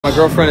My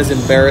girlfriend is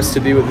embarrassed to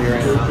be with me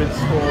right now. Stupid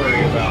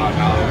story about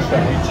how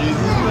ChuckEcheese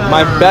is.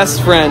 My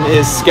best friend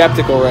is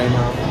skeptical right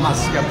now. I'm not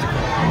skeptical.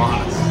 I'm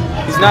honest.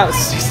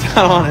 He's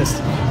not honest.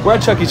 We're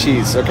at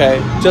ChuckEcheese, okay?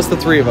 Just the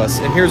three of us.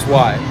 And here's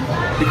why.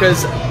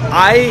 Because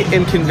I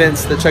am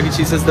convinced that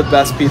ChuckEcheese is the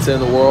best pizza in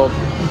the world.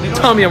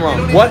 Tell me I'm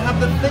wrong. What?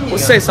 Well,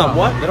 say something.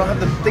 What? They don't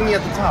have the thingy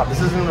at the top. This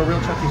isn't a real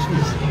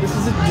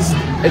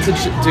ChuckEcheese.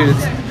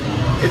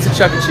 It's a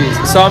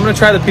ChuckEcheese. So I'm gonna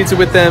try the pizza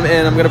with them,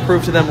 and I'm gonna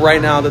prove to them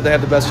right now that they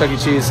have the best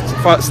ChuckEcheese.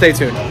 Stay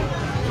tuned.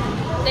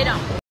 They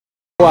don't.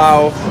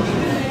 Wow.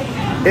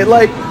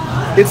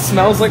 It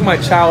smells like my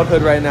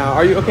childhood right now.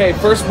 Are you okay?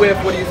 First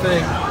whiff. What do you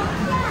think?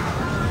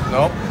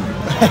 Nope.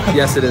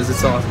 Yes, it is.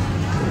 It's awesome.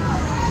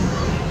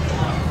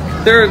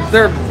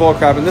 They're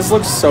bullcrapping. This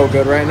looks so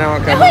good right now.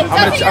 Okay, I'm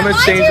gonna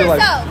change your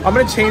life. I'm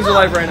gonna change your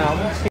life right now.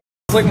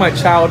 It's like my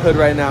childhood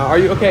right now. Are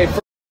you okay?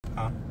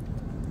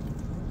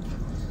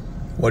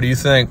 What do you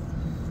think?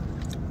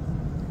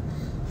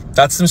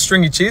 That's some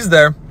stringy cheese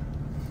there.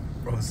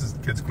 Bro, this is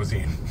kids'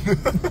 cuisine.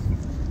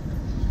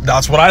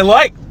 That's what I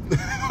like.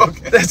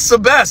 Okay. That's the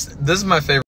best. This is my favorite.